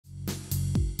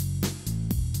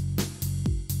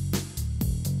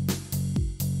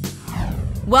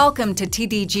Welcome to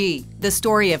TDG, the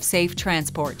story of safe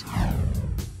transport.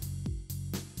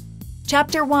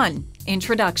 Chapter 1,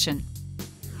 Introduction.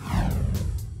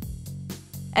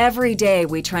 Every day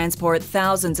we transport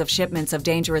thousands of shipments of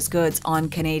dangerous goods on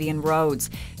Canadian roads.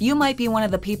 You might be one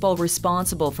of the people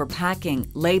responsible for packing,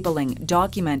 labeling,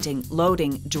 documenting,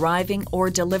 loading, driving, or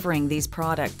delivering these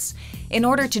products. In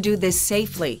order to do this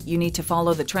safely, you need to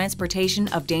follow the Transportation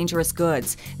of Dangerous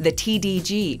Goods, the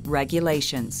TDG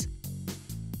regulations.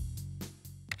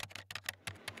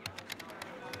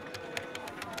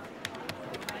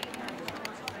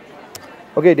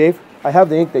 Okay, Dave, I have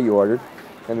the ink that you ordered,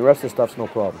 and the rest of the stuff's no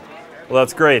problem. Well,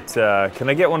 that's great. Can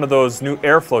I get one of those new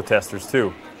airflow testers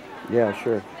too? Yeah,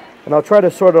 sure. And I'll try to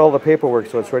sort out all the paperwork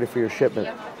so it's ready for your shipment.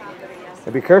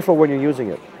 And be careful when you're using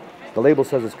it. The label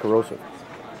says it's corrosive.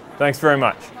 Thanks very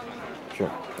much. Sure.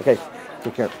 Okay,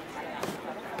 take care.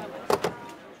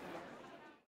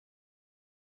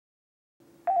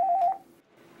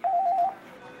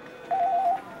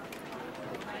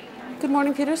 Good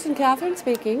morning, Peterson. Catherine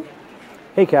speaking.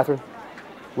 Hey, Catherine.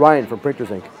 Ryan from Printers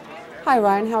Inc. Hi,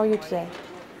 Ryan. How are you today?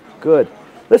 Good.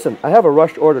 Listen, I have a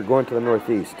rushed order going to the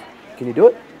Northeast. Can you do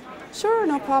it? Sure,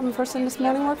 no problem. First thing this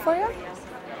morning work for you?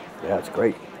 Yeah, it's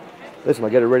great. Listen, I'll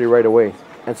get it ready right away.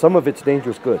 And some of it's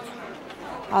dangerous goods.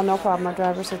 No problem. Our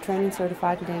drivers are trained and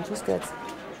certified in dangerous goods.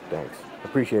 Thanks.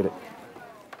 Appreciate it.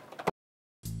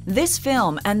 This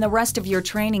film and the rest of your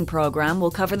training program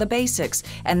will cover the basics,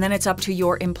 and then it's up to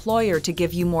your employer to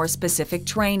give you more specific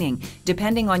training,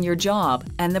 depending on your job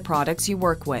and the products you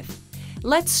work with.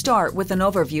 Let's start with an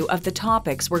overview of the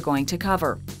topics we're going to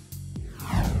cover.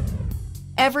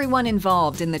 Everyone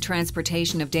involved in the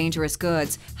transportation of dangerous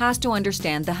goods has to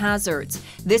understand the hazards.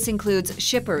 This includes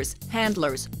shippers,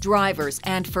 handlers, drivers,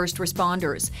 and first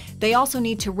responders. They also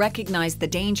need to recognize the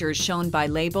dangers shown by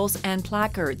labels and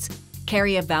placards,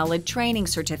 carry a valid training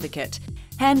certificate,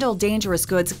 handle dangerous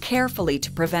goods carefully to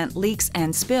prevent leaks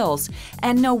and spills,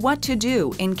 and know what to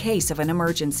do in case of an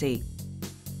emergency.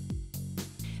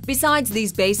 Besides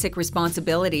these basic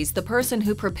responsibilities, the person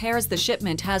who prepares the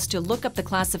shipment has to look up the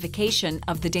classification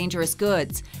of the dangerous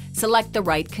goods, select the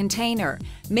right container,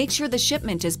 make sure the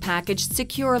shipment is packaged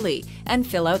securely, and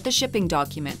fill out the shipping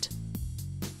document.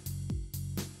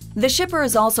 The shipper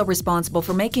is also responsible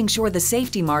for making sure the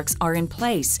safety marks are in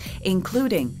place,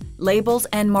 including labels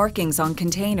and markings on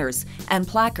containers and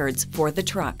placards for the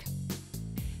truck.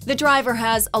 The driver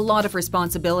has a lot of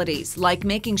responsibilities, like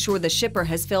making sure the shipper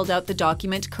has filled out the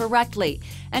document correctly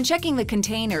and checking the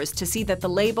containers to see that the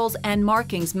labels and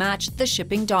markings match the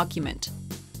shipping document.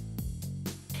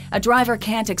 A driver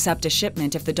can't accept a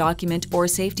shipment if the document or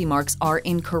safety marks are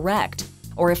incorrect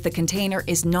or if the container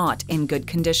is not in good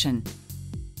condition.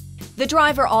 The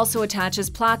driver also attaches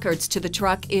placards to the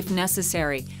truck if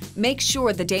necessary, makes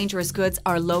sure the dangerous goods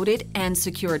are loaded and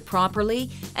secured properly,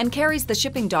 and carries the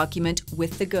shipping document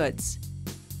with the goods.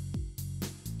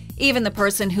 Even the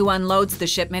person who unloads the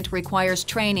shipment requires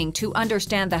training to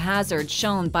understand the hazards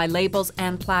shown by labels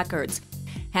and placards,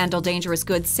 handle dangerous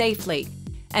goods safely,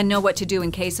 and know what to do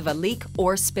in case of a leak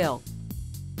or spill.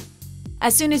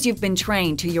 As soon as you've been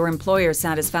trained to your employer's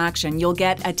satisfaction, you'll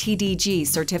get a TDG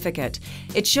certificate.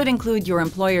 It should include your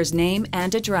employer's name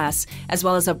and address, as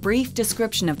well as a brief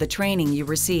description of the training you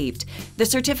received. The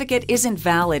certificate isn't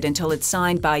valid until it's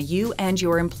signed by you and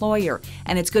your employer,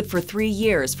 and it's good for 3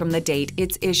 years from the date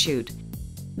it's issued.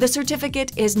 The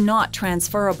certificate is not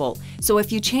transferable, so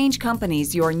if you change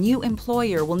companies, your new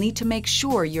employer will need to make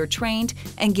sure you're trained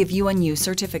and give you a new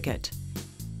certificate.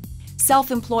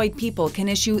 Self-employed people can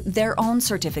issue their own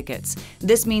certificates.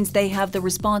 This means they have the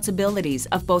responsibilities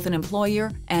of both an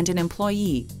employer and an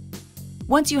employee.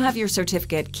 Once you have your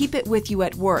certificate, keep it with you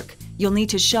at work. You'll need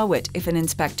to show it if an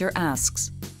inspector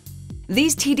asks.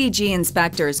 These TDG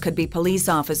inspectors could be police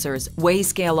officers,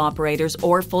 weigh-scale operators,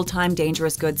 or full-time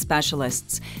dangerous goods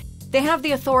specialists. They have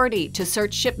the authority to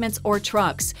search shipments or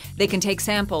trucks. They can take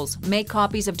samples, make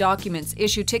copies of documents,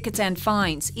 issue tickets and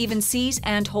fines, even seize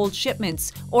and hold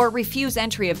shipments, or refuse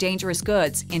entry of dangerous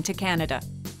goods into Canada.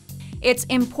 It's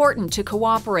important to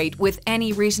cooperate with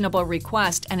any reasonable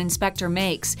request an inspector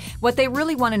makes. What they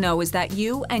really want to know is that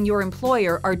you and your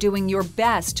employer are doing your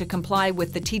best to comply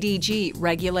with the TDG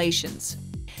regulations.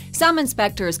 Some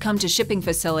inspectors come to shipping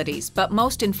facilities, but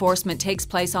most enforcement takes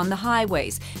place on the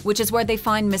highways, which is where they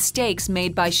find mistakes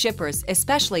made by shippers,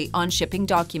 especially on shipping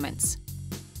documents.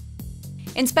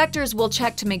 Inspectors will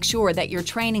check to make sure that your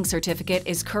training certificate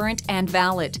is current and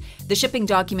valid, the shipping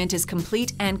document is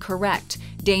complete and correct,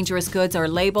 dangerous goods are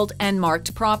labeled and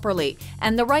marked properly,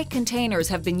 and the right containers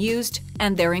have been used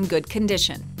and they're in good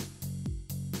condition.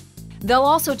 They'll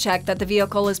also check that the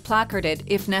vehicle is placarded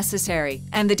if necessary,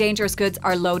 and the dangerous goods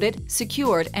are loaded,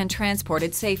 secured, and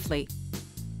transported safely.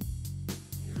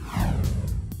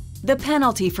 The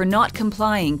penalty for not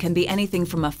complying can be anything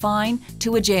from a fine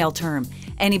to a jail term.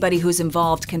 Anybody who's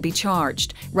involved can be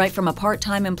charged, right from a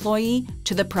part-time employee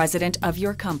to the president of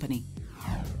your company.